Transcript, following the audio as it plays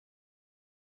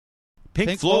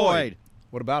Pink Floyd.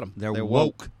 What about them? They're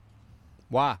woke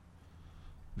Why?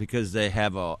 because they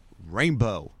have a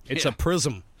rainbow. It's a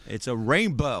prism. It's a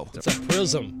rainbow. It's a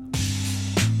prism.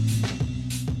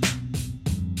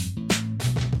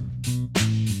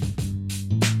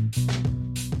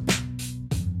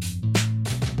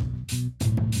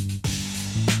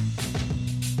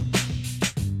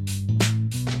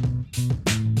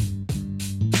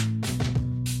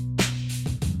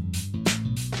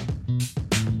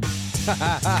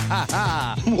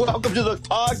 Welcome to the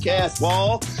podcast,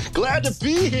 Wall. Glad to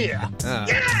be here.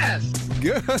 Yes!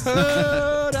 Good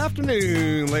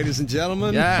afternoon, ladies and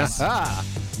gentlemen. Yes.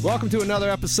 Welcome to another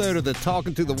episode of the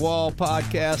Talking to the Wall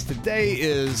podcast. Today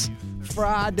is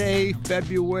Friday,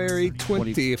 February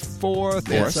 24th.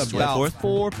 It's about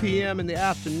 4 p.m. in the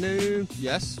afternoon.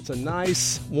 Yes. It's a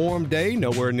nice, warm day.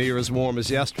 Nowhere near as warm as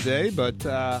yesterday, but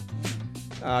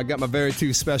I got my very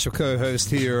two special co-hosts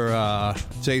here,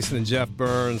 Jason and Jeff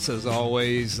Burns, as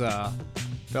always.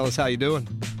 Fellas, how you doing?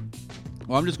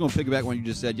 Well, I'm just going to piggyback what you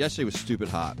just said. Yesterday was stupid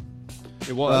hot.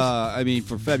 It was. I mean,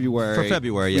 for February. For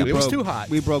February, yeah. It was too hot.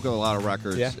 We broke a lot of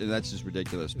records, Yeah. and that's just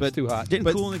ridiculous. But too hot. Didn't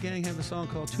but- Kool and the Gang have a song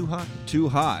called Too Hot? Too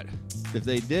hot. If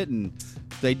they didn't,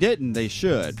 they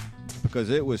should, because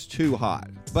it was too hot.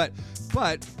 But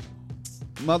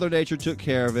Mother Nature took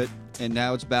care of it, and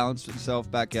now it's balanced itself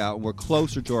back out, and we're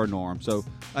closer to our norm. So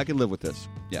I can live with this.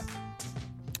 Yeah.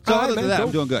 So All right, other than man, that, cool.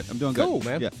 I'm doing good. I'm doing good. Cool,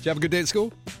 man. Yeah. Did you have a good day at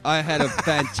school? I had a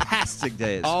fantastic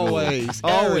day at school. Always.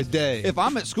 Always. Every day. If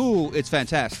I'm at school, it's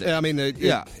fantastic. I mean,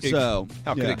 So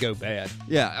how could yeah. it go bad?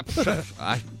 Yeah,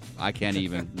 I can't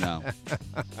even. No.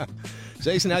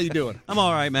 Jason, how you doing? I'm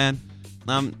all right, man.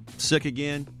 I'm sick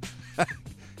again.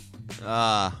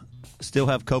 Still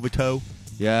have COVID toe.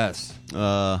 Yes,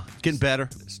 Getting better.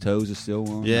 his toes are still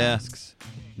warm. Yeah. Masks.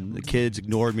 The kids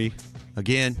ignored me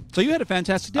again. So you had a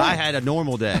fantastic day. I had a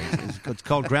normal day. It's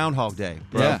called Groundhog Day,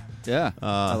 bro. Yeah.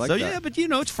 I like so that. yeah, but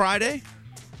it's Friday.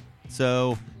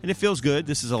 So and it feels good.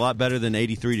 This is a lot better than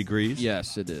 83 degrees.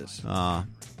 Yes, it is.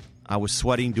 I was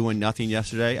sweating doing nothing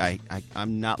yesterday.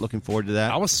 I'm not looking forward to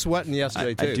that. I was sweating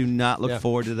yesterday, I too. do not look Yeah.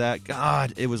 forward to that.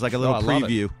 God, it was like a little I love it.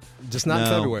 preview. Just not in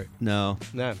No, February. No.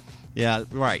 No. Yeah,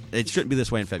 right. It shouldn't be this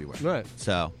way in February. Right.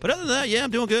 So, but other than that, yeah,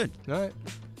 I'm doing good. All right.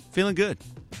 Feeling good.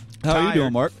 How are you tired.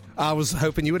 doing, Mark? I was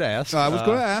hoping you would ask. I was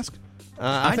going to ask.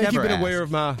 I think never you've been asked. aware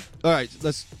of my... All right,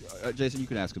 let's. Jason, you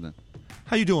can ask him then.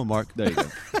 How you doing, Mark? There you go.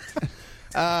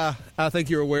 I think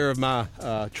you're aware of my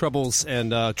troubles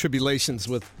and tribulations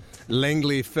with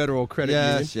Langley Federal Credit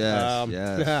Yes, Union.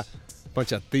 yes.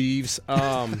 Bunch of thieves.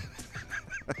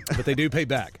 But they do pay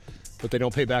back. But they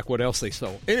don't pay back what else they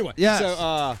stole. Anyway, Yes.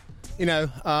 so,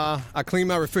 I cleaned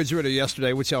my refrigerator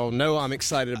yesterday, which y'all know I'm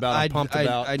excited about. I'm pumped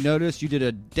about. I noticed you did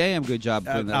a damn good job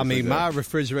doing that. I mean, my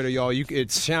refrigerator. refrigerator, y'all,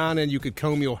 it's shining. You could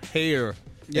comb your hair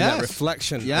in Yes. that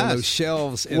reflection Yes. on those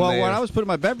shelves in Well, there. when I was putting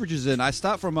my beverages in, I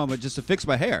stopped for a moment just to fix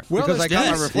my hair Well, because I got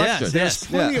yes, my reflection. yes, There's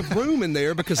plenty Yeah. of room in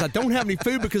there because I don't have any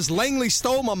food because Langley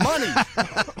stole my money.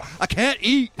 I can't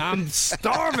eat. I'm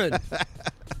starving.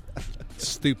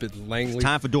 Stupid Langley.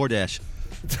 Time for DoorDash.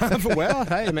 Well,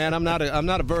 hey man, I'm not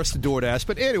averse to DoorDash,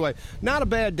 but anyway, not a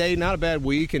bad day, not a bad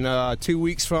week, and 2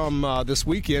 weeks from this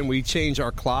weekend we change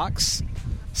our clocks.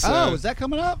 So, Is that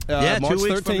coming up? Yeah, March 2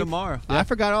 weeks 13th, from tomorrow. I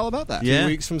forgot all about that. Yeah. 2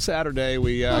 weeks from Saturday,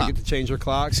 we get to change our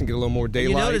clocks and get a little more You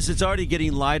daylight. notice it's already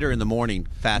getting lighter in the morning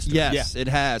faster. Yes, it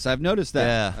has. I've noticed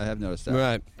that. Yeah. I have noticed that.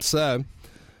 Right. So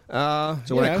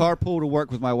So when I carpool to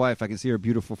work with my wife, I can see her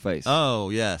beautiful face. Oh,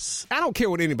 yes. I don't care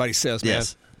what anybody says, man.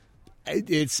 Yes.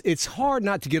 It's hard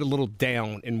not to get a little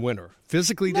down in winter.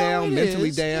 Physically No, down, it mentally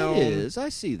is. down. It is. I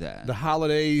see that. The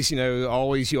holidays, you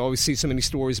always see so many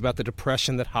stories about the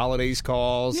depression that holidays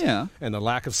cause. Yeah. And the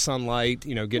lack of sunlight,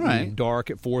 getting Right. dark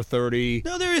at 4:30.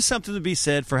 No, there is something to be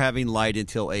said for having light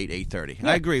until 8:30.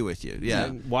 I agree with you. Yeah.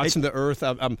 And watching the earth,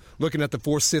 I'm looking at the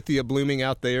forsythia blooming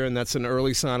out there, and that's an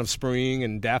early sign of spring,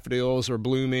 and daffodils are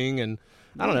blooming, and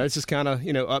I don't know, it's just kind of,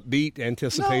 upbeat,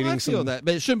 anticipating no, I feel some. that,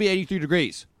 but it shouldn't be 83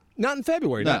 degrees. Not in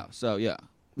February, No. no. So yeah,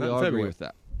 we Not in all agree February. with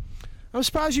that. I'm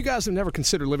surprised you guys have never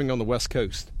considered living on the West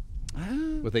Coast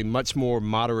with a much more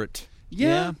moderate,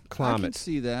 Yeah, I can climate.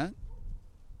 see that.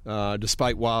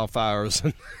 despite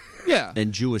wildfires. Yeah,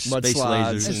 And Jewish space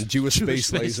mudslides lasers. and Jewish space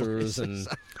lasers and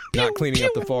not cleaning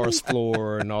up the forest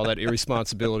floor and all that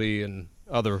irresponsibility and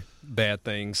other bad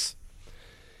things.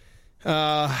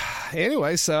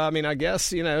 Anyway, so I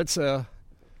guess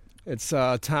it's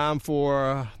time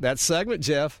for that segment,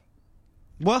 Jeff.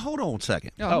 Well, hold on a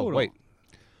second. Oh, Oh, hold on. wait.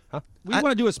 We want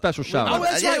to do a special shout out.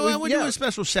 that's right. We're Yeah. doing a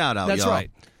special shout out. That's y'all.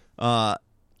 right.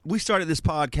 we started this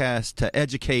podcast to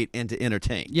educate and to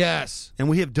entertain. Yes. And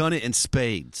we have done it in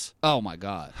spades. Oh my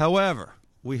God. However,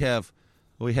 we have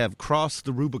crossed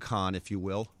the Rubicon, if you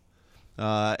will,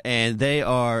 and they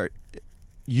are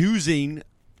using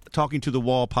Talking to the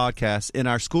Wall podcast in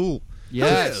our school.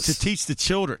 Yes. To teach the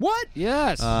children. What?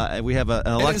 Yes. We have an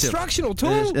elective. instructional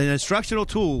tool? An instructional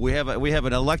tool. We have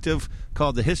an elective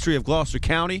called the History of Gloucester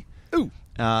County. Ooh.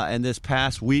 And this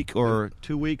past week or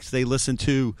 2 weeks, they listened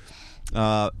to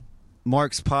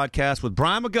Mark's podcast with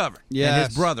Brian McGovern and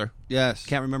his brother. Yes.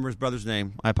 Can't remember his brother's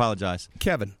name. I apologize.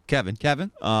 Kevin. Kevin.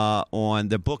 On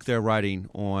the book they're writing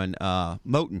on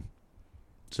Moten.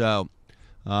 So,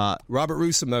 Robert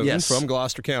Russo-Moten Yes. from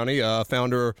Gloucester County,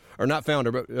 founder, or not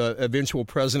founder, but eventual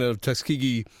president of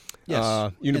Tuskegee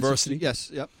University.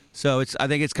 Yes. Yep. so I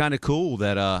think it's kind of cool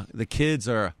that the kids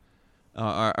are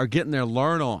getting their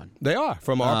learn on. They are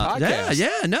from our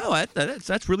podcast.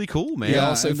 That's really cool, man. He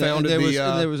also and founded there the.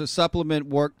 there was a supplement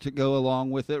work to go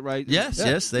along with it, right?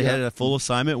 Yes, they had a full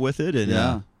assignment with it,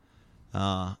 and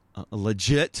a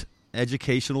legit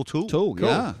educational tool. Cool.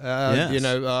 Yeah. Yes.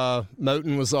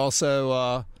 Moten was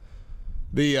also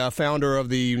the founder of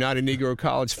the United Negro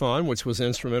College Fund, which was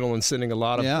instrumental in sending a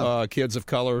lot of kids of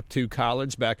color to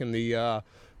college back in the 60s,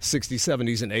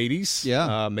 70s, and 80s.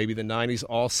 Yeah. Maybe the 90s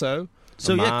also.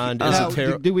 So, Mind yeah, is Now, a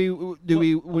terrible. do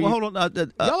we? Well, hold on.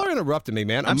 Y'all are interrupting me,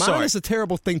 man. I'm Mind sorry. is a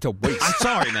terrible thing to waste. I'm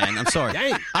sorry, man. I'm sorry.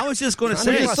 Dang. I was just going to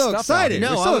Trying to say. get my stuff out here.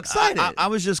 No, We're so excited. I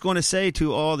was just going to say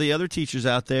to all the other teachers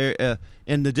out there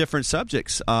in the different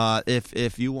subjects,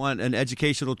 if you want an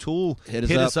educational tool, Hit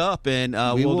us us up, and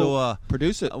We we'll will do a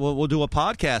produce it. We'll do a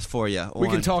podcast for you. We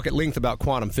can talk at length about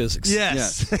quantum physics.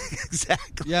 Yes,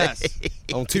 exactly. Yes.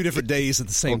 On 2 different days at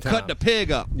the same time. Cutting the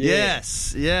pig up.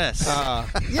 Yes. Yeah,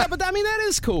 but I mean that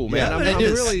is cool, man. Yeah, I'm it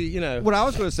is. really, What I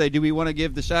was going to say, do we want to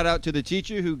give the shout out to the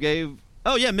teacher who gave?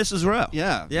 Oh yeah, Mrs. Rowe.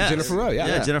 Yeah. Jennifer Rowe,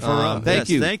 yeah. Jennifer Um, Rowe. thank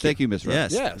you. Thank Thank you, Miss Rowe.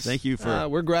 Yes. Yes. Thank you for.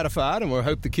 We're gratified, and we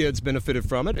hope the kids benefited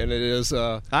from it. And it is.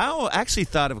 I actually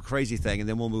thought of a crazy thing, and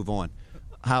then we'll move on.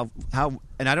 How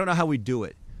and I don't know how we do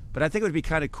it, but I think it would be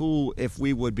kind of cool if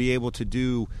we would be able to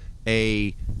do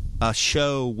a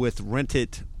show with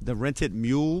the rented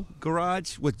mule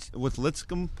garage with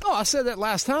Lipscomb. Oh, I said that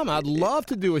last time. I'd love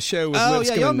to do a show with Oh, yeah,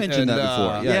 Lipscomb y'all and, mentioned that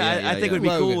before. Yeah, I think it would be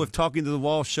Logan. cool if Talking to the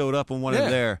Wall showed up on one Yeah.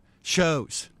 of their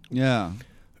shows. Yeah.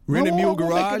 Rented Mule We'll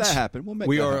Garage. make that happen. We'll make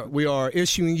we that are happen. we are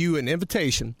issuing you an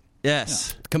invitation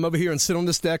Yes. to come over here and sit on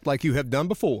this deck like you have done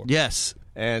before. Yes.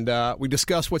 And we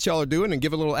discuss what y'all are doing and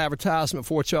give a little advertisement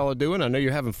for what y'all are doing. I know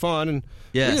you're having fun, and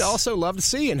Yes. we'd also love to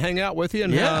see and hang out with you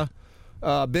and Yeah.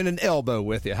 bend an elbow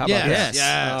with you. How about Yes.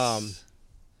 that? Yes.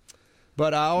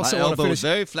 But I also My want to elbow finish. is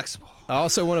very flexible. I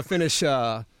also want to finish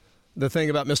the thing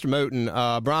about Mr.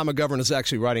 Moten. Brian McGovern is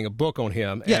actually writing a book on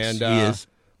him. Yes, and, he is.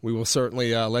 We will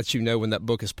certainly let you know when that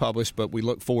book is published, but we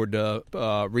look forward to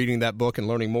reading that book and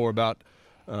learning more about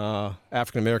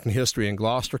African American history in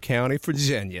Gloucester County,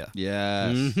 Virginia.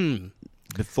 Yes.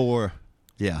 Before.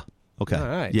 Yeah. Okay. All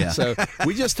right. Yeah. So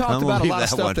we just talked I'm gonna about a leave lot of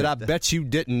that stuff one that I at that. bet you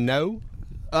didn't know.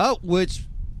 Oh, which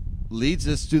leads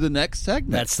us to the next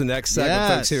segment. That's the next segment,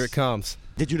 Yes. folks. Here it comes.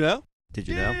 Did you know? Did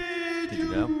you know? Did you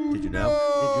know? Did you know?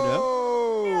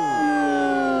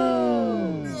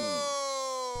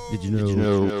 Did you know? Did you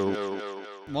know?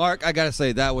 Mark, I gotta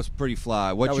say that was pretty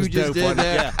fly. What That you was just dope, did wasn't it?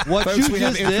 there, Yeah. what Folks, you we have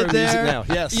just intro did music there, now.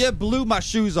 Yes. you blew my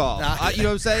shoes off. You know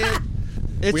what I'm saying?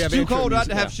 It's We have too intro cold out to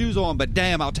music have now. shoes on, but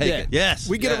damn, I'll take Yeah. it. Yes.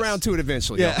 We get Yes. around to it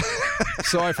eventually. Yeah. y'all.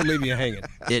 Sorry for leaving you hanging.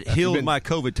 It healed been- my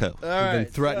COVID toe. All right, been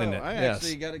threatening it, I yes.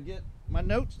 actually got to get my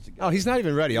notes together. Oh, he's not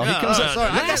even ready, y'all. He No, comes no, up,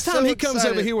 sorry, I got last so time he comes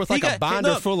excited. over here with like a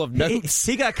binder full of notes.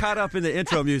 He got caught up in the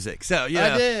intro music. So, you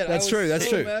know, I did. That's true, that's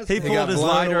true. He He pulled got his blown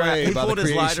lighter out. away He by the pulled his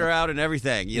creation. lighter out and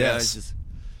everything. You know, Yes. it's just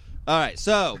All right,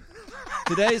 so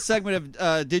today's segment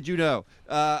of Did You Know?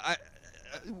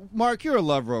 Mark, you're a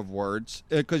lover of words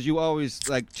because you always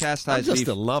like I'm chastise just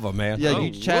me. a lover, man. Yeah,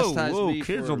 you chastise whoa, me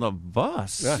kids for- on the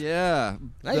bus. Yeah.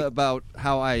 Hey. About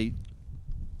how I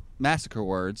massacre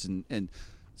words and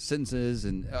sentences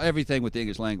and everything with the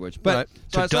English language. But Right.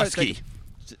 so I started Tudusky.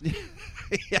 thinking-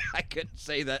 yeah, I couldn't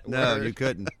say that No, word. you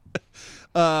couldn't.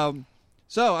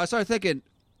 So I started thinking,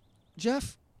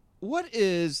 Jeff, what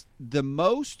is the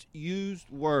most used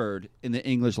word in the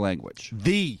English language?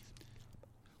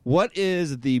 What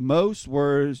is the most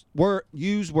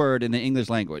used word in the English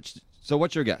language? So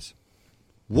what's your guess?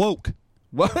 Woke.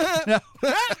 What? No.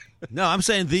 No, I'm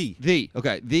saying the.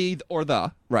 Okay. The or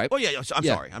the, right? Oh, yeah. I'm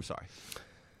Yeah. sorry. I'm sorry.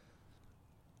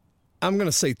 I'm going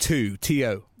to say two,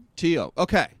 T-O. T-O.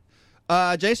 Okay.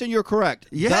 Jason, you're correct.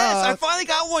 Yes, The- I finally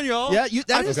got one, y'all. Yeah, I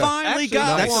is finally Actually,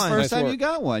 got nice. That's one. the first Nice time work. you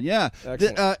got one. Yeah.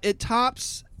 Excellent. It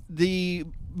tops the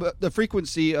the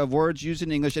frequency of words used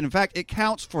in English, and in fact, it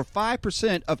counts for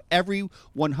 5% of every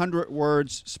 100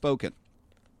 words spoken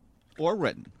or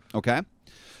written. Okay,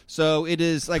 so it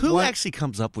is like Who actually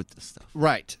comes up with this stuff?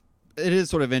 right. It is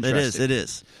sort of interesting. It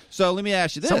is. So let me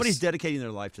ask you this: Somebody's dedicating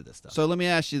their life to this stuff. So let me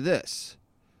ask you this,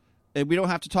 and we don't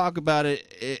have to talk about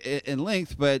it in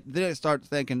length, but then I start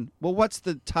thinking, well, what's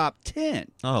the top 10?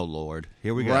 Oh, Lord.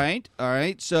 Here we go. Right. All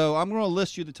right. So I'm going to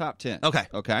list you the top 10. Okay.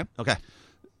 Okay. Okay.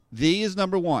 The is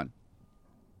number 1.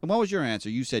 And what was your answer?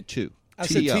 You said 2. I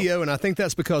said T-O, and I think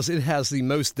that's because it has the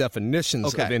most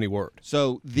definitions of any word.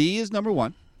 So the is number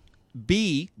 1.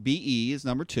 B-E is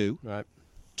number 2. Right.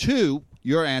 2,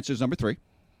 your answer is number 3.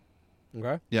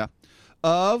 Okay. Yeah.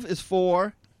 Of is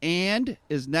 4. And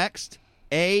is next.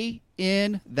 A,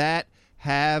 in, that,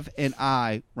 have, and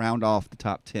I round off the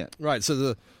top 10. Right.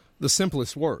 So the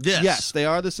simplest word. Yes, they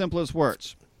are the simplest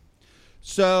words.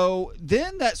 So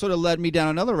then that sort of led me down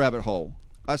another rabbit hole.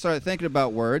 I started thinking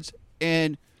about words,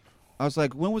 and I was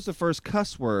like, when was the first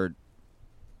cuss word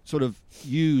sort of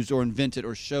used or invented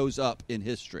or shows up in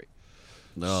history?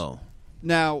 No.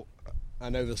 Now, I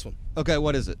know this one. okay,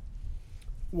 what is it?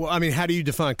 Well, I mean, how do you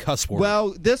define cuss word?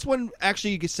 Well, this one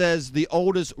actually says the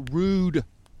oldest rude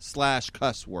 /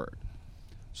 cuss word.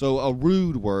 So a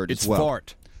rude word it's as well.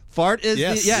 fart. Fart is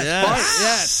Yes. Yes. fart.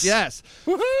 Yes.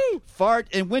 Woohoo! Fart.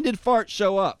 And when did fart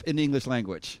show up in the English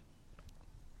language?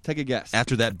 Take a guess.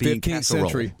 After that being 15th casserole.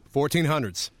 century,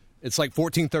 1400s. It's like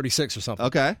 1436 or something.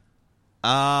 Okay.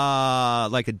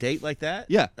 Like a date like that?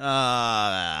 Yeah.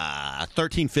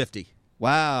 1350.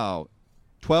 Wow.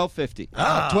 1250.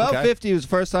 Ah, 1250 was the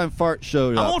first time fart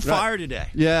showed up. I'm on Right. fire today.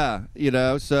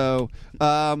 Yeah, so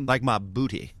Like my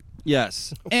booty.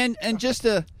 yes. And just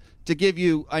to give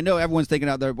you, I know everyone's thinking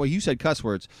out there, well, you said cuss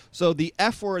words. So the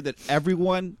F word that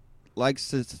everyone likes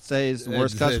to say is the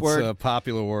worst cuss it's word. a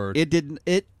popular word.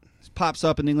 It pops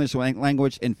up in the English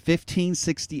language in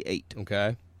 1568.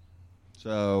 Okay.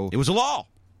 So It was a law.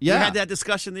 Yeah. We had that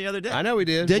discussion the other day. I know we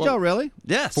did. did Well, y'all really?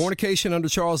 Yes. Fornication under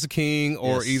Charles the King,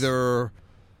 or Yes. either,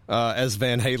 as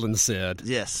Van Halen said,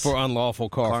 Yes. for unlawful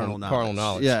Carnal knowledge.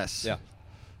 knowledge. Yes. Yeah.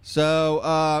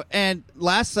 So and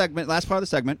last part of the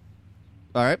segment.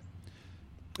 All right.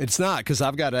 It's not, because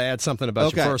I've got to add something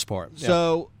about your first part. Yeah.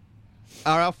 So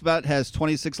our alphabet has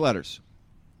 26 letters.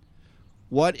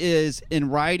 What is in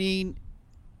writing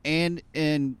and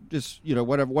in just,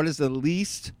 whatever, what is the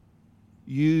least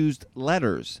used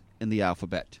letters in the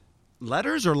alphabet?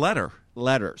 Letters or letter?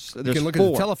 Letters. you There's can look 4.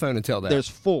 at the telephone and tell that. There's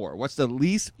 4. What's the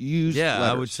least used Yeah, letters?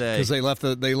 I would say. Because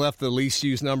they left the least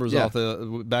used numbers Yeah. off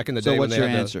the back in the So day what's when they your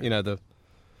had answer?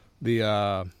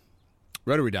 the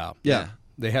rotary dial. Yeah.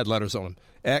 They had letters on them.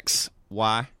 X,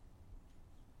 Y,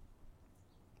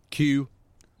 Q,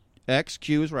 X,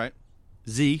 Q is right.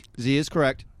 Z. Z is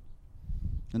correct.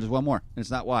 And there's one more. And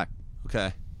it's not Y.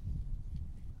 Okay.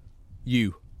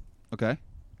 U. Okay.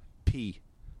 P.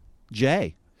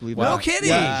 J. Believe No that. kidding.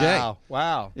 Yeah, J.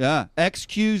 Wow. Yeah. X,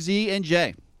 Q, Z, and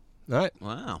J. All right.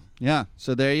 Wow. Yeah.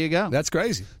 So there you go. That's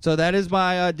crazy. So that is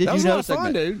my Did That You was a Know lot of fun,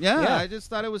 segment. dude. Yeah, Yeah. I just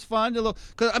thought it was fun to look.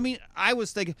 Because, I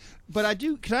was thinking, but I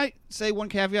do, can I say one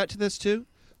caveat to this too?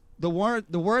 The word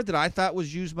that I thought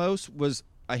was used most was,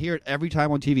 I hear it every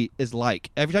time on TV, is like.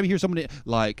 Every time you hear somebody,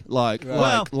 like.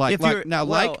 Well, if you're- Now,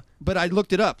 well- but I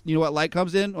looked it up. You know what like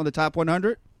comes in on the top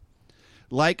 100?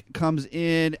 Like comes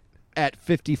in at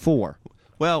 54.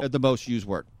 Well, The most used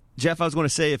word. Jeff, I was going to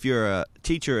say, if you're a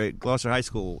teacher at Gloucester High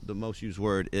School, the most used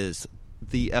word is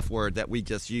the F word that we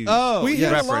just used. Oh, We hear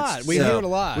it a referenced. lot. We So, hear it a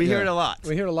lot. We hear Yeah. it a lot.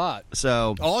 We hear it a lot.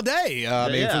 So All day. I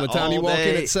mean, yeah, from the time you all walk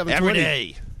in day, at 7:20. every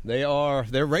day.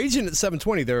 They're raging at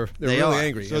 7:20. They're They really are.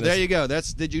 angry. So And there it's- you go.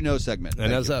 That's Did You Know segment.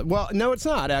 And Thank as you. well, no, it's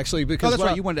not actually, because that's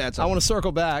right. You wanted to add something. I want to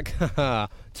circle back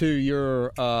to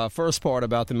your first part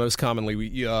about the most commonly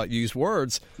used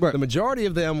words. Right. The majority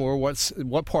of them were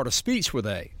what part of speech were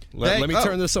they? Let me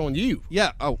turn this on you.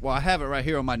 Yeah. Oh, well, I have it right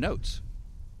here on my notes.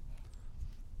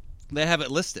 They have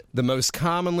it listed. The most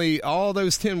commonly, all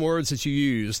those 10 words that you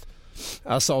used,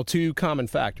 I saw 2 common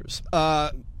factors.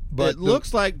 But it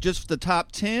looks like just the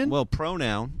top 10. Well,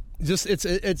 pronoun. Just it's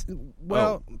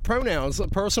pronouns,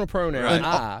 personal pronoun. Right.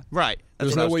 I. Right.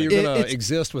 There's That's no what I way was you're thinking. going to It's-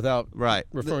 exist without Right.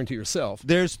 referring to yourself.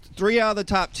 There's 3 out of the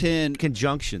top 10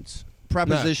 Conjunctions.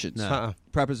 prepositions. No. Uh-uh.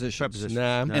 Prepositions. Prepositions.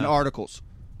 Nah. And articles.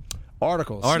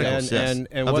 Articles, Articles, yes. and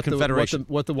Of the what Confederation.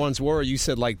 what the ones were. You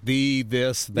said like the,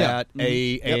 this, that,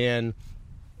 a, Yep. and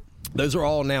those are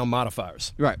all noun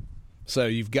modifiers. Right. So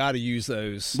you've got to use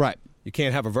those. Right. You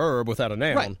can't have a verb without a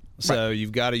noun. Right. So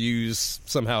you've got to use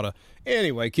somehow to.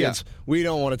 Anyway, kids, we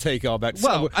don't want to take y'all back.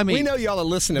 Well, I mean, we know y'all are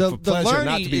listening The for pleasure, learning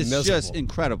not to be is miserable. just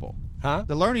incredible. Huh?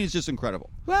 The learning is just incredible.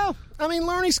 Well, I mean,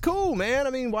 learning's cool, man. I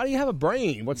mean, why do you have a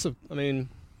brain? Don't you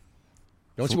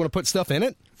want to put stuff in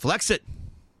it? Flex it.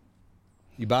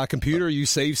 You buy a computer, you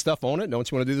save stuff on it. Don't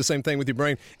you want to do the same thing with your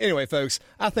brain? Anyway, folks,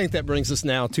 I think that brings us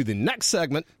now to the next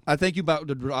segment. I think you about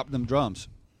to drop them drums.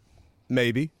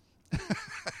 Maybe.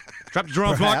 Drop the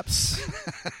drums, Mark. Perhaps.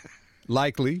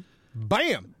 Likely.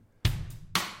 Bam!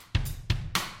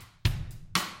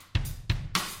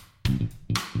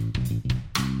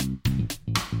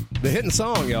 The hitting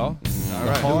song, y'all. All The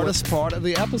right. hardest part of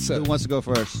the Who episode. wants to go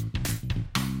first?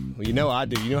 Well, you know I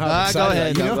do. You know how Go excited,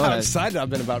 ahead. you know Go how ahead. excited I've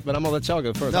been about it, but I'm going to let y'all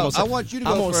go first. No, I'm gonna I want you to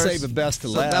go I'm gonna first. save the best to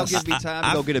So last. that'll give me time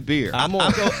to go get a beer. I'm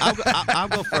going I'll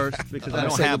go first because I to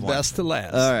don't save have the one. best to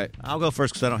last. All right. I'll go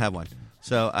first because I don't have one.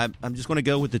 So I'm just going to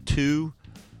go with the two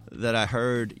that I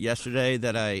heard yesterday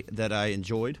that I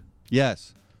enjoyed.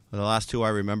 Yes. The last two I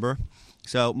remember.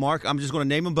 So Mark, I'm just going to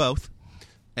name them both,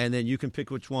 and then you can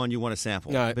pick which one you want to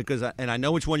sample. All right. Because I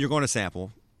know which one you're going to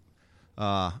sample.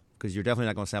 Because you're definitely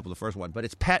not going to sample the first one, but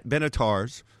it's Pat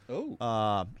Benatar's.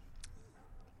 Oh.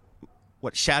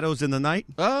 What, Shadows in the Night?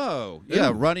 Oh.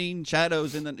 Yeah. Running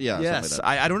shadows in the. Yeah. Yes, Something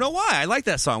like that. I don't know why I like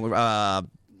that song. I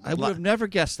would have never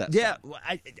guessed that. Yeah,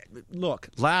 look,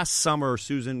 last summer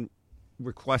Susan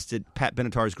requested Pat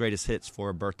Benatar's Greatest Hits for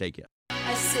a birthday gift.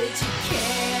 I said you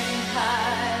can't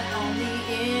hide on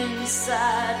the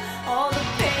inside all the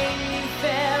pain you've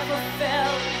ever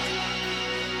felt.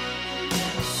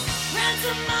 Ran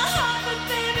to my heart, but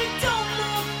baby, don't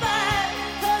look back,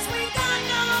 'cause we got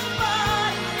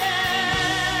nobody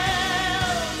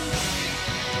else.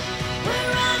 We're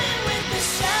running with the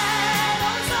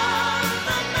shadows of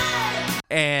the night.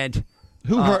 And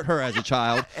Who hurt her as a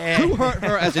child? Who hurt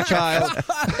her as a child?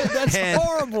 That's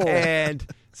horrible. And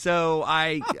so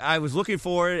I was looking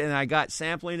for it, and I got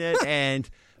sampling it, and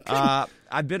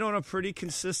I've been on a pretty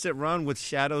consistent run with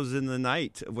Shadows in the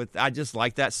Night. I just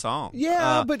like that song.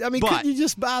 Yeah, but I mean, couldn't you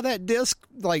just buy that disc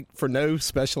for no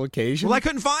special occasion? Well, I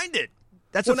couldn't find it.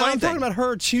 That's well, the no, funny I'm thing. talking about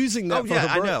her choosing that Oh for yeah, her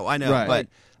I birthday. know, Right. but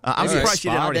I'm Maybe a surprised she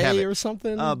didn't spa already have day it or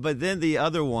something. But then the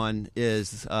other one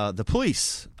is the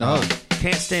Police. Oh.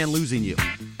 Can't Stand Losing You.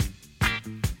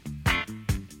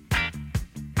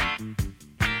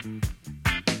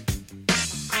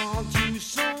 Called you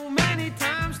so many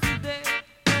times today,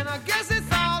 and I guess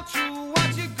it's all true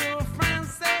what your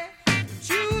girlfriends say. That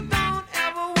you don't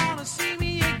ever want to see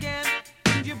me again,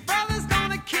 and your brother's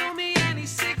gonna kill me, and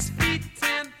he's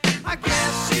 6'10". I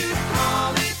guess you'd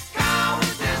call it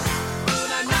cowardice, but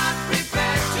I'm not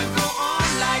prepared to go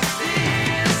on like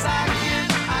this. I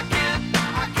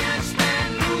can't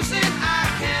stand losing.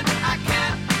 I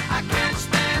can't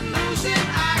stand losing.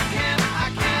 I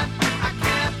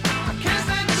can't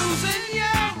stand losing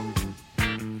you.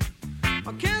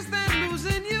 I can't stand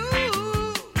losing you.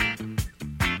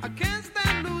 I can't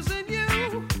stand losing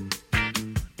you.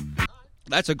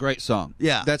 That's a great song.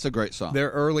 Yeah. That's a great song. Their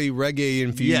early reggae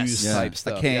infused Yes. type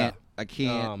stuff. I can't. Yeah. I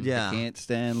can't. Yeah. I can't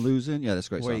stand losing. Yeah, that's a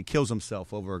great Where he song. kills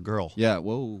himself over a girl. Yeah.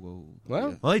 Whoa.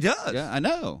 Well, Well, he does. Yeah, I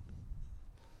know.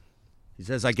 He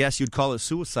says, I guess you'd call it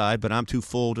suicide, but I'm too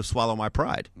full to swallow my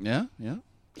pride. Yeah.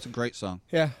 It's a great song.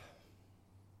 yeah.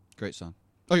 Great song.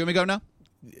 Oh, you want me to go now?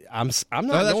 I'm not Oh,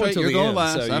 that's going right. to You're the going end,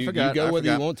 last. so I you forgot. go I whether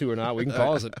forgot. you want to or not. We can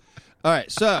pause it. All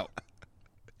right. So,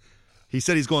 He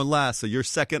said he's going last, so you're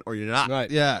second or you're not. Right.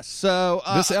 yeah. So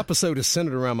This episode is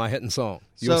centered around my hitting song.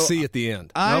 You'll So, see at the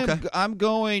end. I'm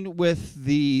going with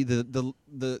the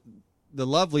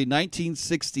lovely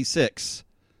 1966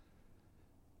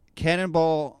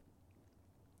 Cannonball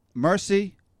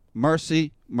Mercy,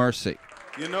 Mercy, Mercy.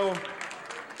 You know,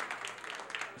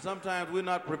 sometimes we're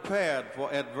not prepared for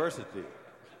adversity.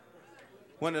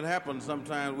 When it happens,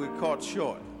 sometimes we're caught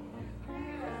short.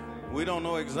 We don't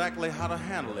know exactly how to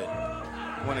handle it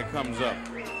when it comes up.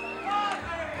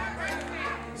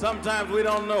 Sometimes we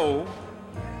don't know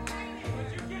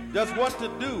just what to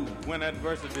do when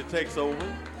adversity takes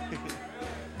over.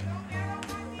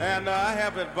 And I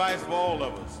have advice for all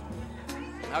of us.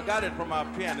 I got it from our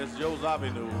pianist, Joe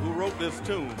Zawinul, who wrote this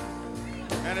tune.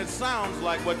 And it sounds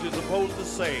like what you're supposed to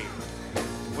say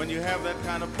when you have that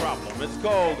kind of problem. It's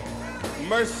called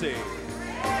Mercy,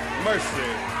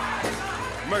 Mercy,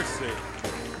 Mercy.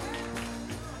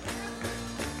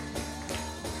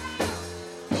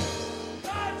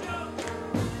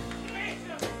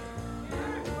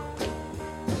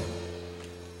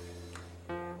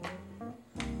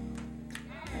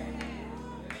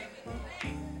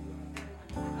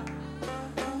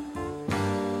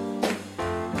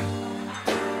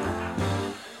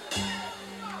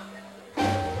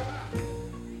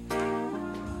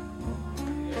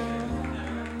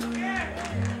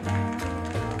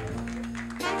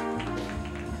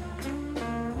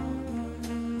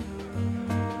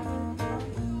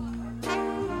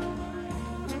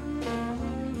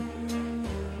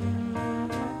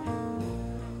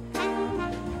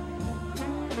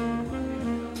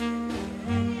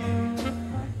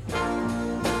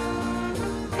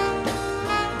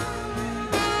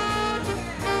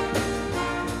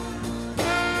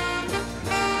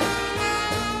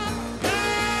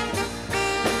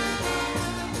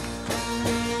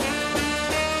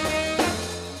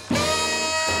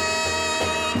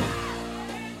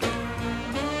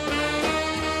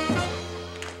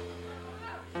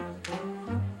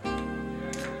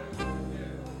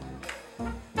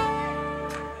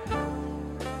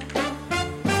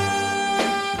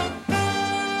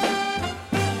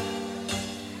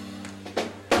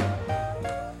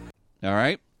 All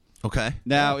right. Okay.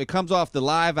 Now it comes off the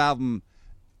live album,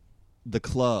 The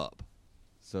Club.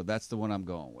 So that's the one I'm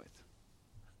going with.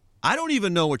 I don't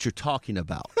even know what you're talking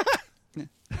about.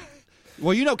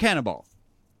 Well, you know Cannonball.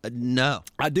 No.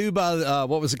 I do by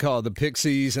what was it called? The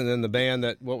Pixies, and then the band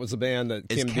that what was the band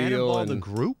that Is Kim Deal Cannonball and the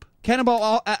group?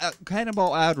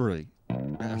 Cannonball Adderley.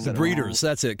 the Breeders.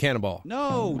 That's it. Cannonball.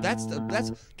 No, that's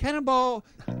Cannonball,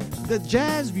 the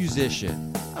jazz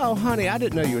musician. Oh, honey, I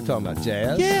didn't know you were talking about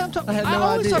jazz. Yeah, I'm talking. I had I no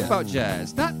always idea. talk about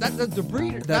jazz, not the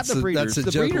Breeders. That's not the Breeders. That's a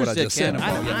the joke. Breeders What I did just said.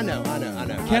 Cannonball. I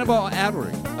know. Cannonball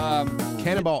Adderley.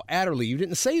 Cannonball Adderley. You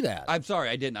didn't say that. I'm sorry,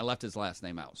 I didn't. I left his last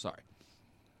name out. Sorry.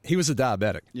 He was a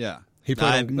diabetic. Yeah. He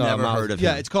played I've on, never Miles- heard of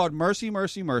Yeah, him. it's called Mercy,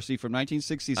 Mercy, Mercy from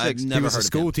 1966. I've He never was heard a of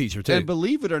school him. teacher too. And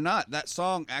believe it or not, that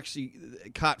song actually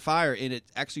caught fire, and it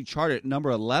actually charted at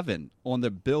number 11 on the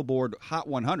Billboard Hot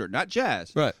 100. Not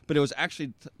jazz, Right. But it was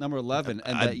actually number 11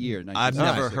 in that year. I've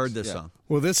never 1966. heard this Yeah. song.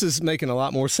 Well, this is making a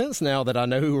lot more sense now that I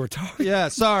know who we're talking. Yeah,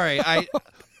 sorry. I'm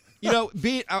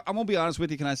gonna be honest with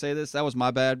you. Can I say this? That was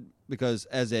my bad because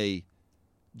as a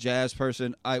jazz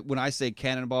person, when I say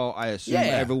Cannonball, I assume Yeah.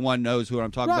 everyone knows who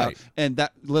I'm talking Right. about. And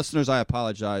that listeners, I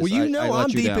apologize. Well, you I know let I'm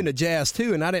you deep down. into jazz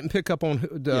too, and I didn't pick up on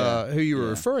who you were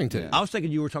referring to. Yeah. I was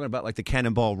thinking you were talking about like the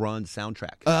Cannonball Run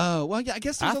soundtrack. Oh, well, yeah. I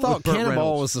guess I there's a thought Burt Cannonball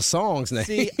Reynolds. was the song's name.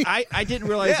 See, I didn't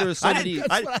realize there was so many.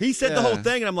 He said the Yeah. whole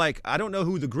thing, and I'm like, I don't know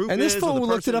who the group and is. this or fool the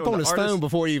looked it person up or on the his artist. phone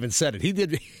before he even said it. He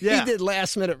did. Yeah. He did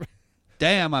last minute.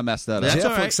 Damn, I messed that up. That's Jeff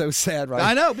all right. looks so sad right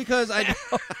I know because I.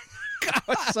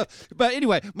 So, but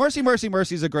anyway, Mercy, Mercy,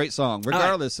 Mercy is a great song,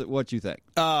 regardless of what you think.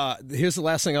 Here's the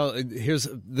last thing.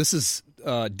 This is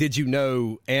Did You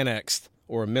Know annexed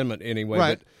or amendment anyway.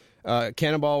 Right. But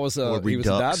Cannonball was Or he was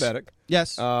a Redux. diabetic.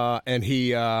 Yes. And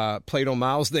he played on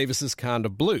Miles Davis's Kind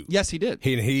of Blue. Yes, he did.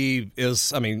 He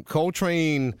is. I mean,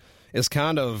 Coltrane is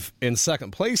kind of in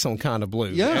second place on Kind of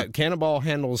Blue. Yeah. Cannonball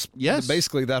handles Yes.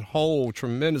 basically that whole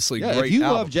tremendously Yeah, great if you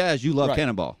album. love jazz, you love Right.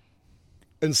 Cannonball.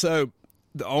 And so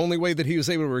the only way that he was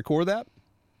able to record that,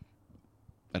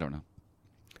 I don't know.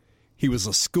 he was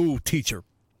a school teacher.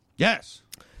 Yes.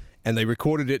 And they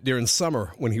recorded it during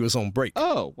summer when he was on break.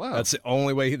 Oh, wow. That's the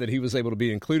only way that he was able to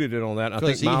be included in on that. And I 'Cause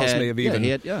think he Miles had- may have yeah, even he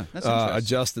had- yeah, that's interesting.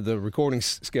 adjusted the recording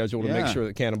schedule to make Yeah. sure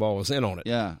that Cannonball was in on it.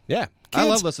 Yeah. Yeah. I Kids,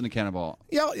 love listening to Cannonball.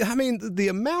 Yeah, I mean, the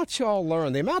amount y'all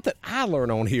learn, the amount that I learn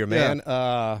on here, man,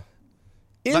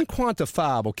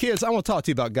 inquantifiable. Kids, I want to talk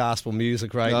to you about gospel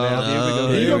music right now.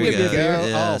 here You don't we get me go. going.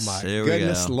 Yes, Oh, my here we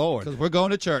goodness, go. Lord. Because we're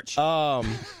going to church.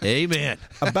 Amen.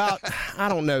 About, I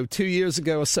don't know, 2 years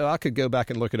ago or so, I could go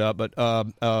back and look it up, but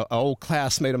an old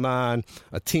classmate of mine,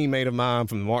 a teammate of mine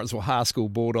from the Martinsville High School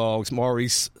Bulldogs,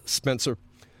 Maurice Spencer,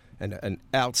 and an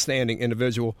outstanding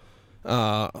individual,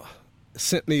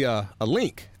 sent me a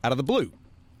link out of the blue,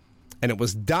 and it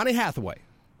was Donny Hathaway.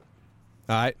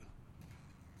 All right?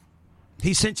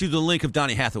 He sent you the link of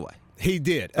Donny Hathaway. He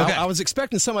did. Okay. I was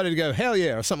expecting somebody to go, hell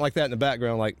yeah, or something like that in the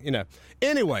background, like, you know.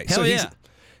 Anyway. Hell so yeah.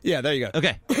 Yeah, there you go.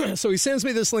 Okay. So he sends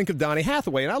me this link of Donny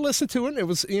Hathaway, and I listened to it, and it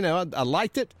was, you know, I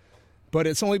liked it, but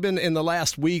it's only been in the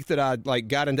last week that I, like,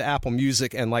 got into Apple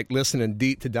Music and, like, listening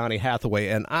deep to Donny Hathaway,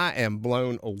 and I am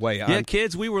blown away. Yeah,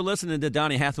 kids, we were listening to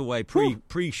Donny Hathaway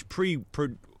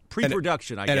pre-production,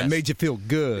 I guess. And it made you feel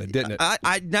good, didn't it?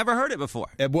 I'd never heard it before.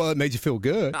 Well, it made you feel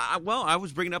good. Well, I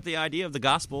was bringing up the idea of the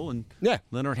gospel and Yeah.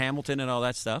 Leonard Hamilton and all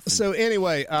that stuff. and So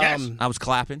anyway, I was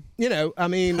clapping. you know, I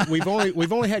mean, we've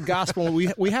only had gospel.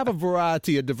 We have a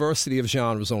variety, a diversity of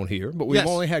genres on here, but we've Yes.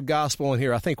 only had gospel in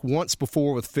here. I think once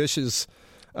before with Fish's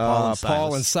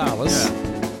Paul and Silas.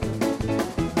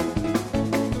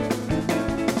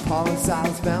 Paul and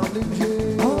Silas bound in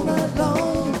jail all night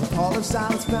long. Paul and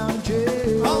Silas bound in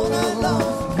jail all night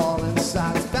long. Paul and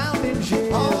Silas bound in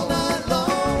jail all night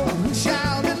long. Who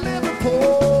shall deliver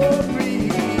poor me?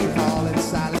 Paul and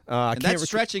Silas. I and can't that's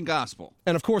stretching gospel.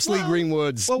 and of course Lee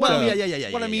Greenwood's. Well, uh,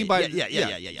 what I mean by yeah.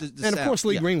 and of course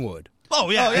Lee Greenwood. Oh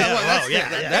yeah,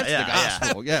 that's the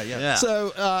gospel. Yeah.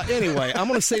 So anyway, I'm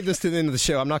going to save this to the end of the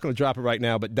show. I'm not going to drop it right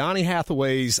now. But Donny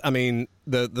Hathaway's, I mean,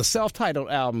 the self-titled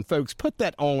album, folks, put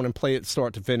that on and play it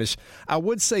start to finish. I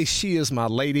would say She Is My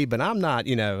Lady, but I'm not.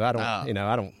 You know, I don't.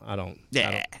 I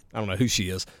don't know who she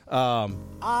is.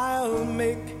 I'll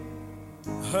make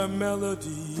her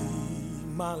melody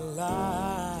my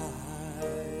life.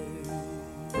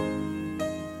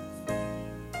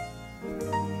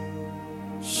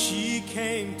 She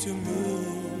came to me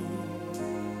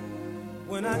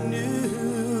when I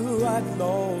knew I'd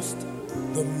lost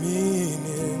the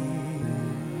meaning.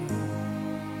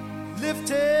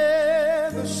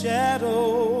 Lifted the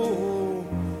shadow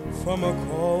from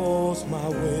across my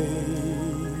way.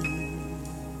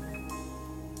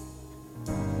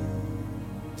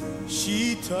 She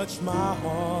touched my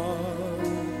heart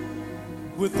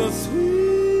with the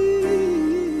sweet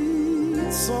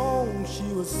song she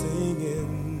was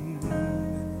singing.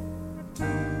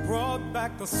 Brought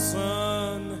back the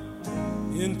sun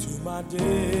into my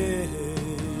day.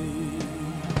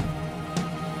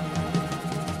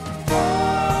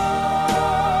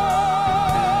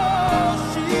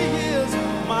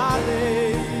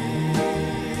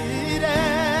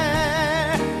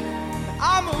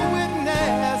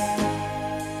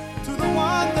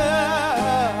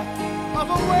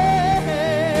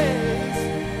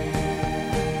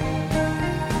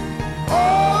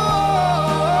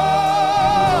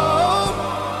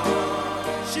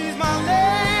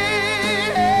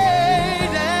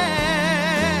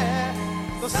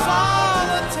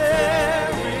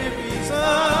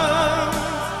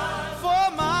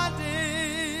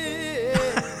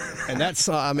 That's,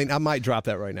 I mean, I might drop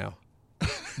that right now.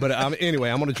 But anyway,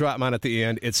 I'm going to drop mine at the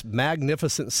end. It's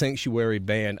Magnificent Sanctuary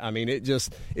Band. I mean, it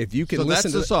just, if you can so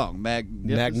listen that's to the song,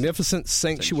 Magnificent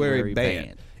Sanctuary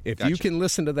Band. If Gotcha. you can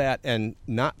listen to that and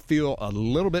not feel a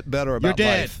little bit better about You're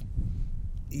dead. life,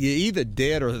 you're either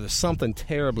dead or there's something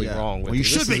terribly wrong with Well, you. you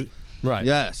should be. Right.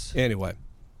 Yes. Anyway.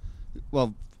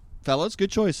 Well, fellas, good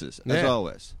choices, as Yeah.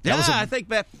 always. Yeah, I think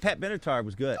Pat Benatar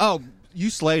was good. Oh, you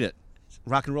slayed it.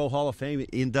 Rock and Roll Hall of Fame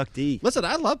inductee. Listen,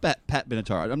 I love Pat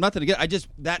Benatar. I'm not going to get.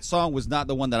 That song was not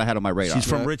the one that I had on my radar. She's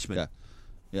from Richmond.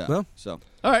 Yeah. Well. So,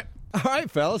 all right. All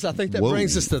right, fellas. I think that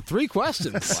brings us to 3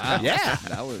 questions. Wow. Yeah.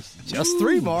 That was Just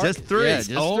 3, Mark. Just 3. Yeah,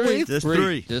 just Only three. Just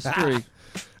 3. Just 3. All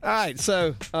right,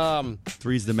 so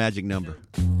 3's the magic number.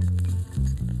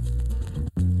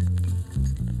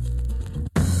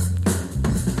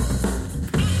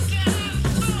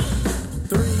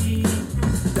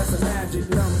 That's a magic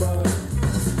number.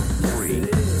 Yes,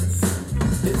 it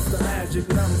is. It's the magic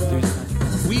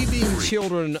number. we being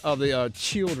children of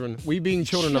the we being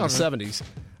children of the 70s,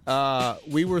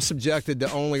 we were subjected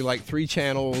to only like 3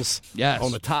 channels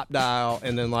on the top dial,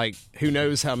 and then like who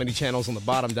knows how many channels on the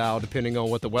bottom dial, depending on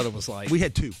what the weather was like. We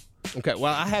had 2. Okay,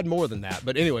 well, I had more than that,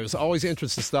 but anyway, it was always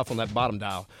interesting stuff on that bottom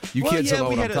dial. You kids don't know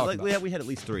what I'm talking about. We had at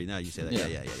least 3. Now you say that.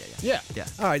 Yeah. Yeah.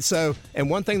 All right, so, and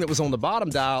one thing that was on the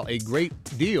bottom dial a great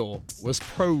deal was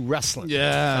pro wrestling.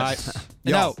 Yes. All right.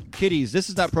 No, kiddies, this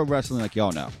is not pro wrestling like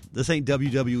y'all know. This ain't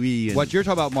WWE. And What you're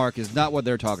talking about, Mark, is not what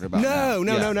they're talking about. No.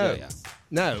 Yeah.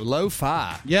 No,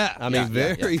 lo-fi. Yeah, I mean,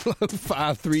 yeah, very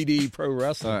lo-fi 3D pro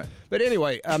wrestling. All right. But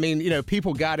anyway, I mean,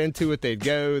 people got into it. They'd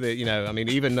go. I mean,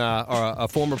 even a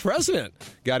former president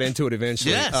got into it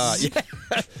eventually. Yes.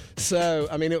 Yeah. So,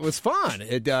 I mean, it was fun.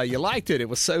 You liked it. It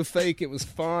was so fake. It was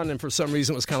fun. And for some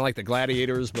reason, it was kind of like the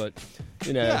Gladiators. But,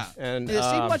 Yeah. And it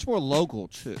seemed much more local,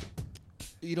 too.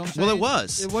 You know what I'm saying? Well, it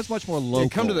was. It was much more local.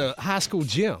 they'd come to the high school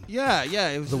gym. Yeah.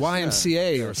 It was The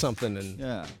YMCA or something. And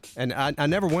Yeah. And I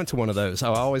never went to one of those. I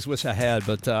always wish I had.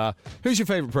 But who's your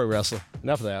favorite pro wrestler?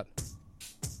 Enough of that.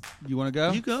 You want to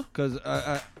go? You go. Because You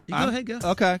go ahead, go.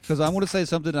 Okay, because I want to say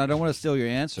something. And I don't want to steal your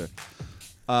answer.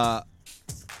 I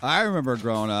remember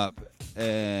growing up,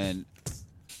 and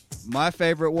my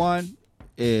favorite one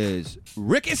is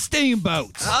Ricky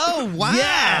Steamboat. Oh, wow.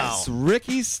 Yes,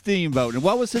 Ricky Steamboat. And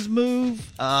what was his move?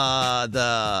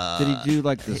 Did he do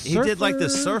like the surfer? He did like the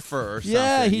surfer or something.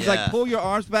 Yeah, he's like pull your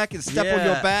arms back and step on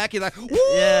your back. He's like, woo!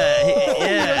 Yeah, You know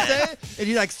what I'm saying? And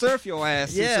he like surf your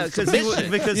ass. Yeah, because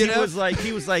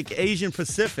he was like Asian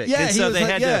Pacific. Yeah, and he so was they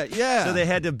like- had yeah. So they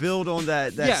had to build on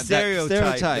that that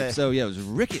stereotype. stereotype. So yeah, it was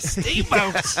Ricky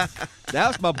Steamboat. That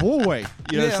was my boy.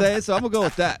 You know what I'm saying? So I'm gonna go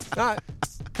with that. All right.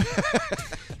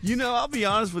 I'll be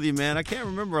honest with you, man. I can't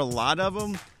remember a lot of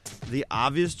them. The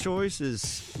obvious choice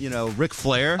is, Ric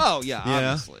Flair. Oh yeah,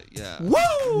 obviously, yeah.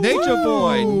 Woo! Nature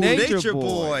Boy, Woo! Nature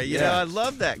Boy. You know, I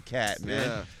love that cat,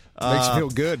 man. Makes you feel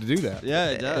good to do that. Yeah,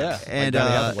 it does. Yeah. And Like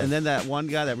Donny Hathaway. and then that one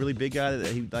guy, that really big guy, that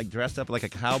he like dressed up like a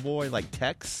cowboy, like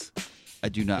Tex. I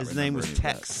do not. His name was remember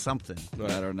any of Tex something. that.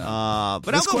 I don't know.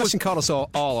 But This I'll go question with, caught us all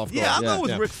off guard. yeah, I'll go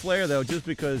with Yeah. Ric Flair though, just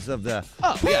because of the.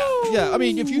 yeah. I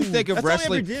mean, if you think of That's all he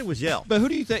wrestling, ever did was yell. but who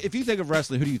do you think? If you think of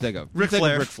wrestling, who do you think of? Ric You think of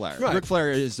Flair. Ric Flair. Right. Ric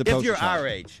Flair is the If poster you're child. our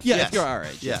age. Yeah, Yes. if you're our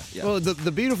age. Yeah. Well,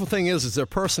 the beautiful thing is their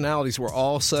personalities were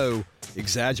all so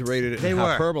exaggerated and They were.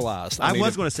 hyperbolized. I mean,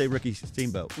 was going to say Ricky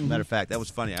Steamboat. Matter of fact, that was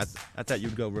funny. I thought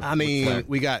you'd go Ric I mean, Flair.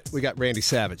 we got Randy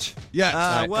Savage. Yes.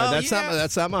 Right? well, that's yeah.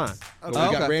 not mine. But we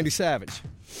Okay. got Randy Savage.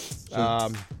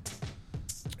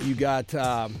 You got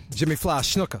Jimmy Fly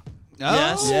Snuka.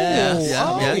 Yes.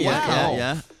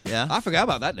 Yeah. I forgot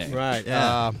about that name. Right.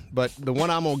 Yeah. But the one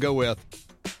I'm gonna go with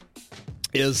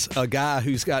is a guy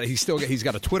he's got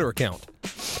a Twitter account,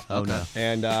 Oh no.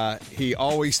 and he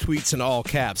always tweets in all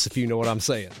caps. If you know what I'm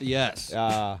saying. Yes.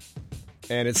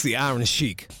 and it's the Iron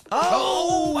Sheik.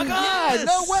 Oh my God!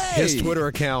 No way. His Twitter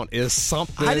account is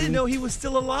something. I didn't know he was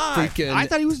still alive. freaking I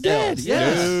thought he was dead. else.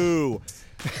 Yes. No.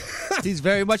 He's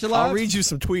very much alive. I'll read you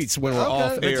some tweets when we're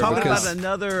off We're air. talking because about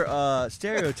another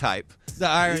stereotype. The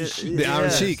Iron Sheik. the Iron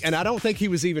Yes. Sheik. And I don't think he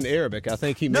was even Arabic. I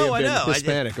think he may No, I have been know.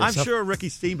 Hispanic or I'm something. sure Ricky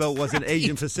Steamboat wasn't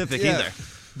Asian Pacific Yeah. either.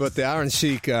 But the Iron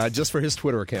Sheik, just for his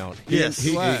Twitter account, Yes.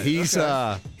 Right.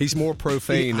 he's more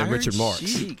profane than Iron Richard Marx.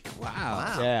 Sheik.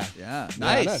 Wow. Yeah. Yeah. Yeah,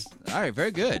 I Nice. All right.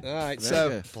 Very good. All right, Very so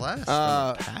good. Blast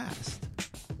Uh, from the past.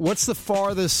 what's the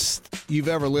farthest you've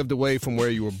ever lived away from where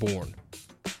you were born?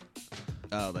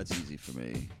 Oh, that's easy for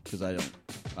me because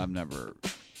I'm never.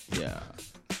 Yeah.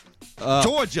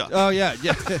 Georgia. Oh yeah.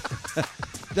 Yeah.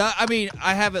 I mean,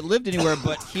 I haven't lived anywhere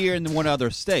but here in one other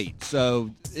state,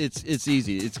 so it's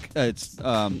easy. It's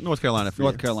North Carolina. For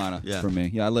North you. Carolina Yeah. for me.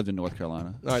 Yeah, I lived in North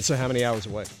Carolina. All right, so how many hours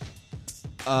away?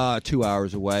 2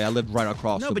 hours away. I lived right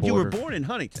across No, the but border. you were born in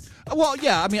Huntington. Well,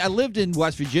 yeah. I mean, I lived in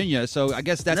West Virginia, so I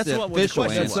guess that's the what the official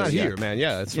question answer. That's not was. here, man.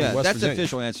 Yeah, it's from Yeah, West that's the Virginia.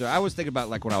 official answer. I was thinking about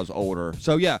like when I was older.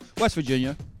 So yeah, West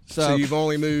Virginia. So you've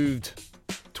only moved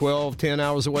 12, 10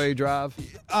 hours away drive?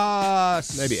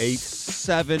 Maybe 8?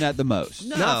 7 at the most.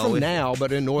 No. Not from if- now,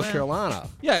 but in North Carolina.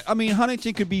 Yeah, I mean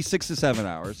Huntington could be 6 to 7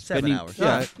 hours. 7 hours.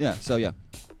 Yeah, Right. yeah. So yeah.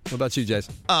 What about you,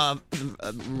 Jason?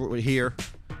 Here.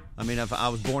 I mean, I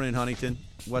was born in Huntington,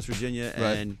 West Virginia,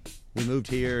 Right. and we moved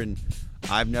here, and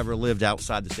I've never lived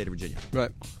outside the state of Virginia. Right.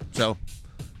 So,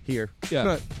 here. Yeah.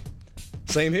 Right.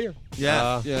 Same here.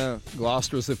 Yeah. Yeah.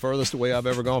 Gloucester is the furthest away I've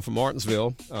ever gone from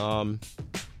Martinsville.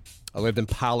 I lived in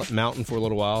Pilot Mountain for a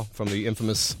little while from the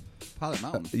infamous Pilot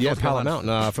Mountain. Pilot Carolina.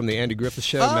 Mountain from the Andy Griffith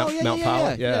show, Oh, Mount, yeah, Mount yeah,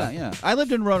 Pilot. yeah. I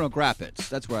lived in Roanoke Rapids.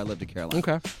 That's where I lived in Carolina.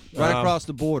 Okay. Right across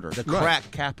the border. The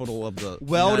crack capital of the United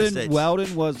Weldon States.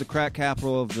 Weldon was the crack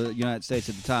capital of the United States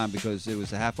at the time because it was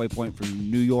the halfway point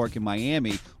from New York and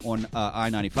Miami on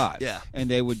I-95. Yeah. And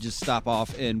they would just stop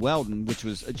off in Weldon, which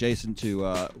was adjacent to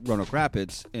Roanoke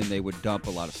Rapids, and they would dump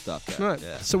a lot of stuff there. Right.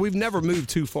 Yeah. So we've never moved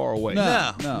too far away.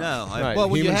 No. Right. Well,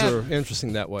 when you Humans have- are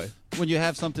interesting that way. When you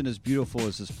have something as beautiful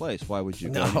as this place, why would you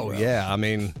go No, anywhere yeah. I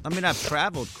mean, I mean, I've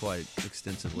traveled quite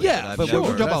extensively. Yeah, I've but never, we're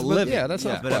talking about living. Yeah, that's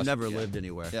not but I've never lived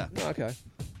anywhere. Yeah. okay.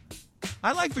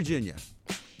 I like Virginia.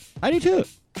 I do too.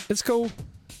 It's cool.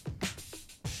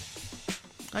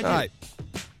 I do. All right.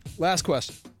 Last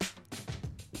question.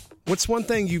 What's one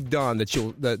thing you've done that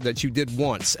you did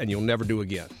once and you'll never do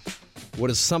again? What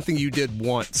is something you did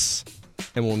once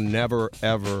and will never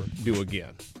ever do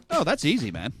again? Oh, that's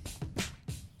easy, man.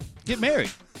 Get married.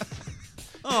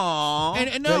 Aww.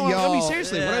 And no, But I mean y'all-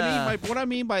 seriously. yeah. What I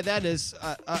mean by that is,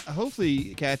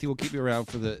 hopefully, Kathy will keep me around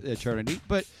for the eternity.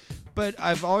 But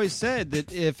I've always said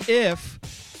that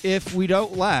if we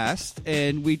don't last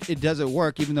and it doesn't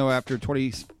work, even though after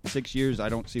 26 years I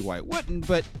don't see why it wouldn't.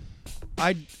 But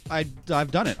I've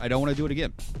done it. I don't want to do it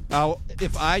again.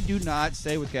 If I do not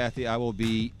stay with Kathy, I will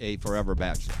be a forever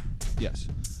bachelor. Yes.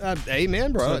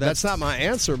 Amen, bro. So that's not my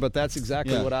answer, but that's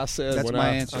exactly Yeah, what I said that's when my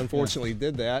I answer, unfortunately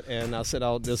did that. And I said,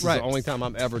 this is Right. the only time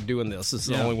I'm ever doing this. This is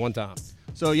the Yeah. only one time.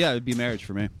 So yeah, it'd be marriage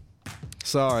for me.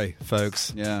 Sorry,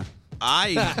 folks. Yeah.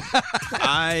 I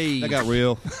That got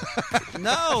real.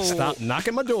 no. Stop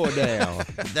knocking my door down.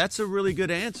 That's a really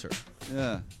good answer.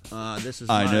 Yeah. This is.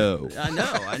 I my- know.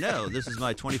 I know. This is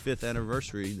my 25th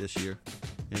anniversary this year,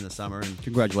 in the summer, and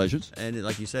Congratulations.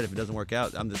 like you said, if it doesn't work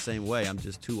out, I'm the same way. I'm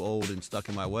just too old and stuck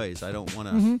in my ways. I don't want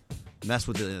to mess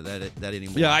with that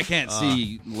anymore. Yeah, I can't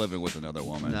see living with another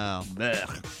woman. No.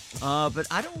 But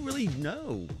I don't really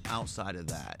know outside of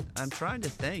that. I'm trying to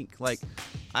think. Like,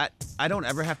 I don't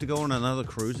ever have to go on another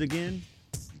cruise again,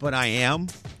 but I am.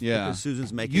 Yeah. Because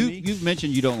Susan's making me. You've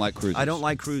mentioned you don't like cruises. I don't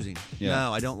like cruising. Yeah.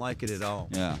 No, I don't like it at all.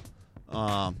 Yeah.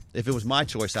 If it was my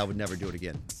choice, I would never do it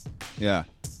again. Yeah.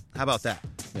 How about that?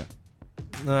 Yeah.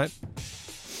 All right.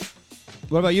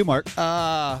 What about you, Mark?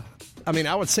 I mean,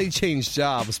 I would say change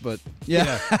jobs, but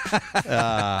Yeah.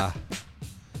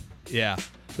 yeah,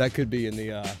 that could be in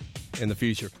the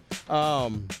future.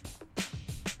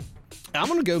 I'm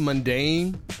going to go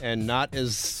mundane and not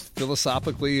as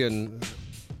philosophically and.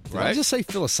 Did I Right. just say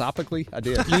philosophically? I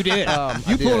did. You did. I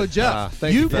You did. pulled a Jeff.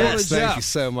 Thank You you, pulled a folks. Jeff. Thank you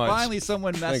so much. Finally,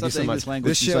 someone messed Thank you up so the much. English language.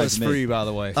 This show is besides me. free, by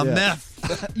the way. A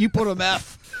meth. You put a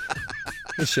meth.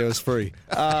 This show is free.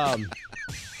 I'm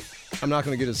not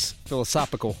going to get as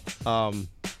philosophical, but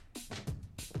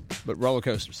roller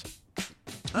coasters.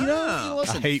 You know,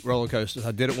 I hate roller coasters.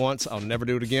 I did it once. I'll never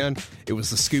do it again. It was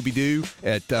the Scooby Doo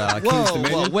at King's whoa,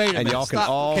 Dominion. wait a and minute. y'all can Stop.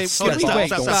 all Okay, skip stop, off. stop,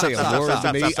 Don't stop, say stop, a word stop,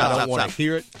 to me. stop, I stop, don't want to stop.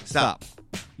 hear it. Stop.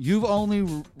 You've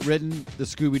only ridden the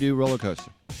Scooby-Doo roller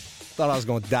coaster. Thought I was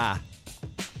going to die.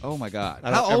 Oh my God!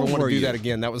 I don't ever want to do that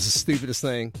again. That was the stupidest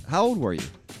thing. How old were you?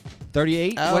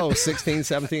 38? Oh, 16,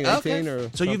 17, 18 or So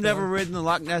something. you've never ridden the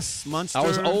Loch Ness Monster? I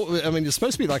was old. I mean, it's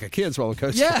supposed to be like a kid's roller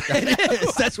coaster. Yeah, it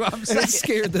is. That's what I'm saying. It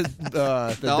scared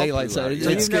the daylight So savings.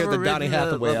 It you've scared never the Donny ridden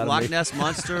Hathaway the out of Loch me. Ness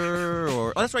Monster?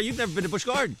 Or that's right. You've never been to Busch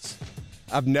Gardens.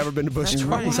 I've never been to Busch That's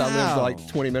Gardens. right. I live Wow. like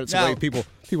 20 minutes Now- away.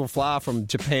 People fly from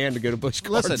Japan to go to Busch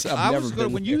Gardens. Listen, I've never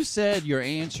been when there. you said your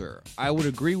answer, I would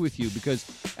agree with you because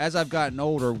as I've gotten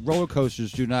older, roller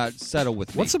coasters do not settle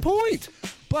with me. What's the point?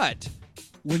 But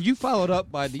when you followed up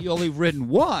by the only ridden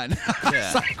one, I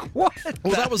was like, what?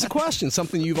 Well, that was the question.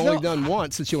 Something you've only done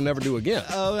once that you'll never do again.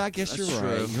 Oh, I guess That's you're true.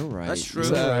 right. You're right. That's true.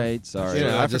 You're right. Sorry. You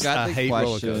know, I I just- forgot I the hate roller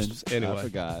question. coasters. Anyway. I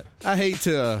forgot. I hate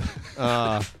to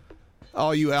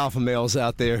all you alpha males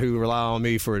out there who rely on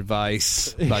me for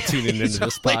advice by tuning into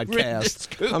this only ridden the podcast.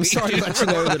 Scooby I'm sorry to let you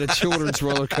know that a children's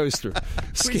roller coaster We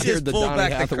scared just the pulled Donny back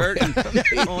the Hathaway. curtain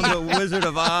on the Wizard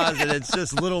of Oz, and it's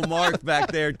just little Mark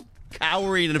back there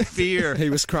cowering in fear. He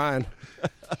was crying.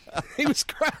 He was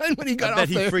crying when he I got bet off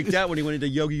he there. freaked out when he went into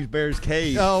Yogi Bear's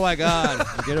cave. Oh, my God.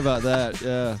 Forget about that.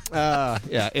 Yeah.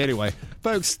 Yeah. Anyway,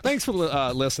 folks, thanks for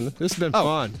listening. This has been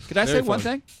fun. Could I say Very one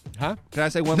fun. thing? Huh? Can I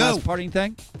say one No. last parting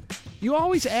thing? You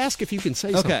always ask if you can say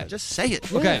Okay. something. Just say it.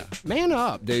 Yeah. Okay. Man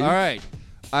up, dude. All right.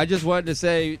 I just wanted to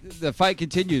say the fight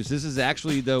continues. This is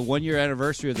actually the 1-year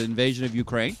anniversary of the invasion of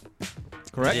Ukraine.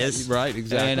 Correct? It is. Right,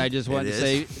 exactly. And I just wanted It to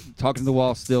say, Talking to the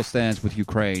Wall still stands with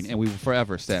Ukraine, and we will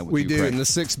forever stand with we Ukraine. do, and the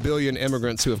 6 billion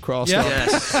immigrants who have crossed Yeah. our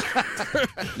Yes.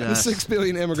 the 6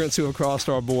 billion immigrants who have crossed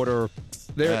our border,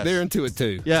 they're into it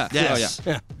too. Yeah. Yes. Oh,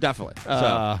 yeah. Definitely.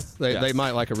 They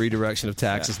might like a redirection of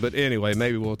taxes, but anyway,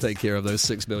 maybe we'll take care of those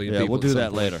 6 billion Yeah, people. we'll do at some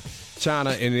that point. later.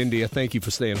 China and India, thank you for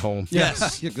staying home.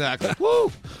 Yes. Exactly.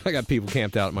 Woo! I got people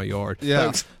camped out in my yard. Yeah.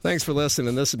 Folks, thanks for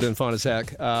listening. This has been fun as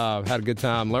heck. Had a good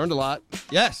time. Learned a lot.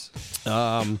 Yes.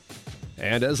 And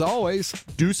as always,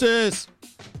 Deuces.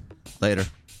 Later.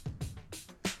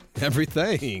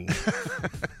 everything,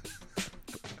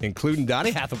 including Donny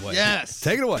Hathaway. Yes.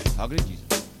 Take it away. How good is Jesus?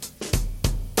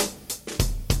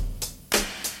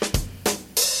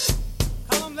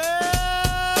 Come left.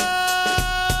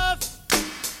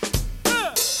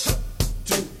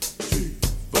 2, 3,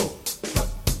 4.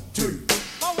 2, 3,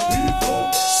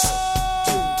 4.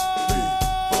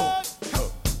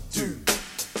 2,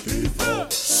 3, 4. 2, 3, 4.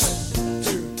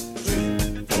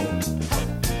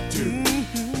 2,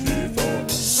 3,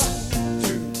 4. 2, 3,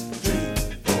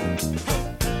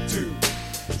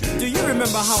 4. Do you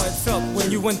remember how it felt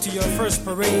when you went to your first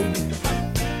parade?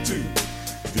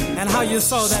 And how you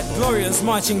saw that glorious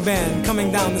marching band coming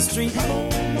down the street?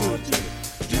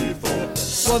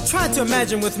 Well, try to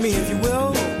imagine with me, if you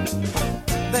will,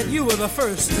 that you were the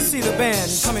first to see the band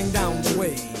coming down the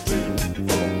way,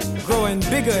 growing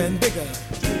bigger and bigger,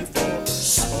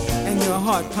 and your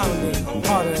heart pounding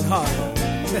harder and harder.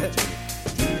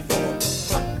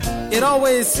 It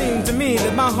always seemed to me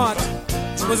that my heart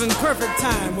was in perfect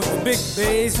time with the big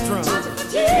bass drum.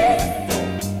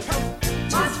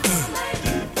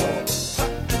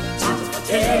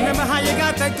 And you remember how you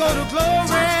got that go to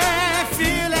glory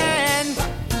feeling?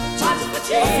 A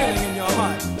feeling in your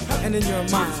heart and in your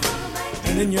mind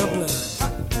and in your blood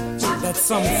that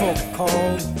some folk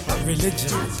call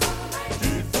religion.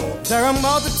 There are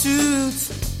multitudes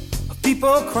of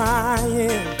people crying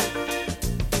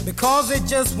because they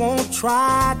just won't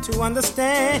try to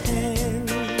understand.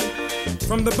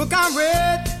 From the book I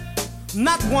read,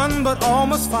 not one but all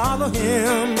must follow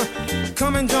him.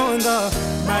 Come and join the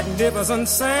magnificent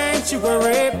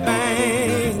sanctuary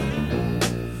band.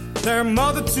 There are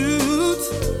multitudes,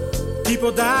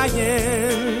 people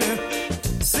dying.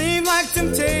 Seem like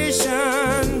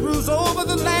temptation rules over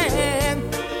the land.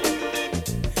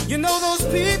 You know those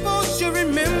people should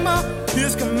remember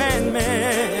his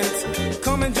commandments.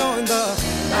 Come and join the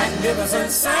magnificent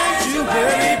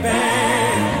sanctuary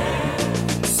band.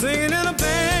 Singing in a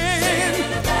band,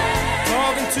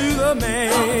 talking to the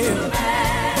man,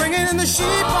 bringing in the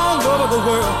sheep all over the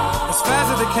world as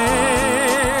fast as they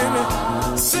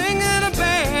can. Singing in a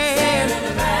band,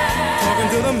 talking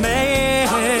to the man,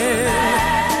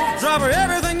 driver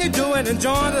everything you're doing and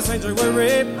join the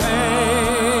sanctuary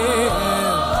band.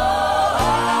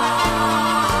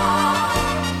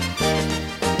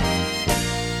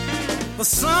 The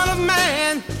Son of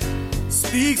Man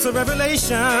speaks of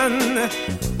revelation.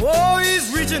 Oh,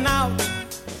 he's reaching out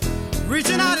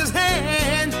his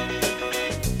hand.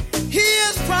 He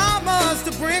has promised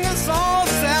to bring us all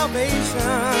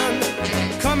salvation.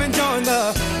 Come and join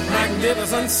the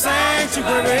magnificent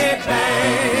sanctuary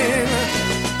band.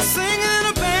 Singing in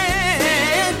a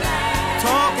band,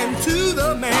 talking to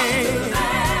the man,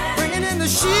 bringing in the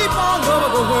sheep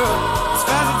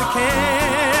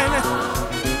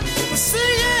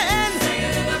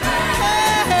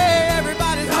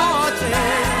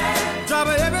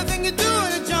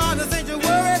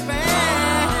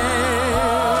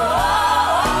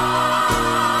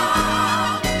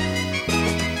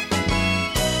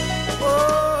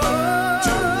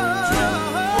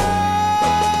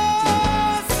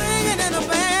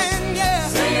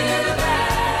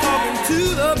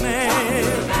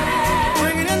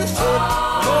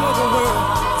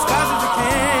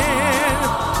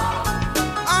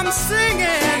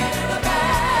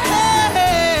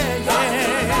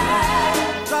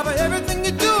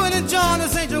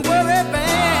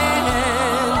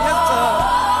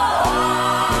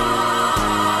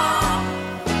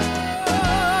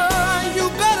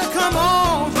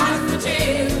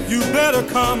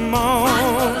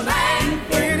on.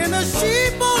 Bringing the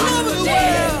sheep all over the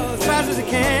world as fast as you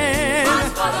can.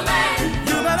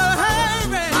 You better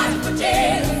hurry.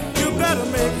 You better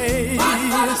make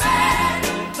haste.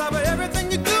 Stop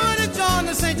everything you're doing and join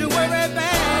the sanctuary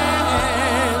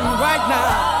band right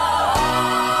now.